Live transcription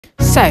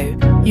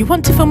So, you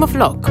want to film a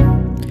vlog?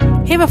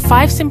 Here are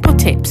 5 simple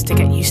tips to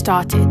get you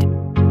started.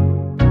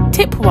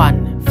 Tip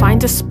 1.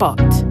 Find a spot.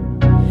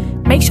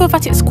 Make sure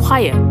that it's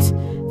quiet.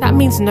 That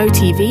means no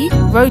TV,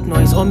 road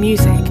noise or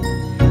music,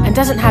 and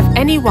doesn't have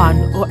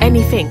anyone or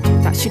anything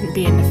that shouldn't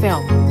be in the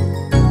film.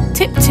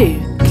 Tip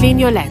 2. Clean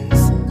your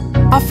lens.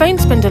 Our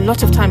phones spend a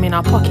lot of time in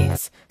our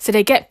pockets, so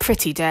they get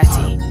pretty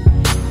dirty.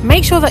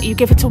 Make sure that you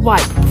give it a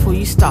wipe before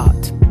you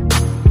start.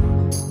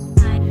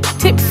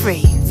 Tip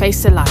 3.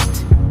 Face the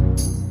light.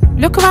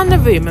 Look around the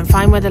room and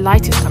find where the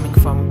light is coming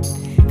from.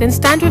 Then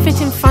stand with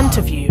it in front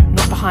of you,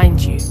 not behind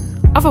you.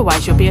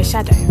 Otherwise you'll be a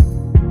shadow.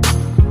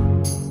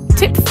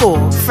 Tip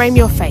 4. Frame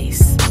your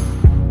face.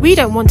 We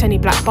don't want any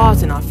black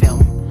bars in our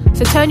film,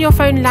 so turn your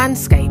phone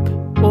landscape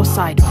or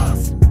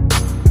sideways.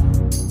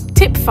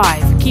 Tip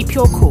 5. Keep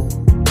your cool.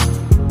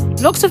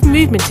 Lots of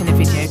movement in a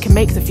video can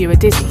make the viewer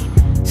dizzy,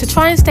 so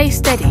try and stay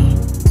steady.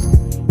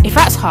 If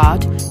that's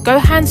hard, go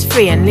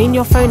hands-free and lean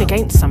your phone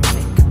against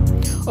something,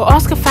 or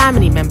ask a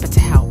family member to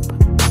help.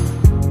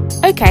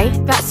 Okay,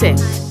 that's it.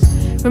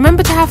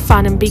 Remember to have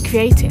fun and be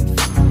creative,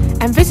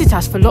 and visit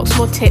us for lots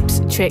more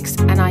tips, tricks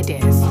and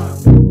ideas.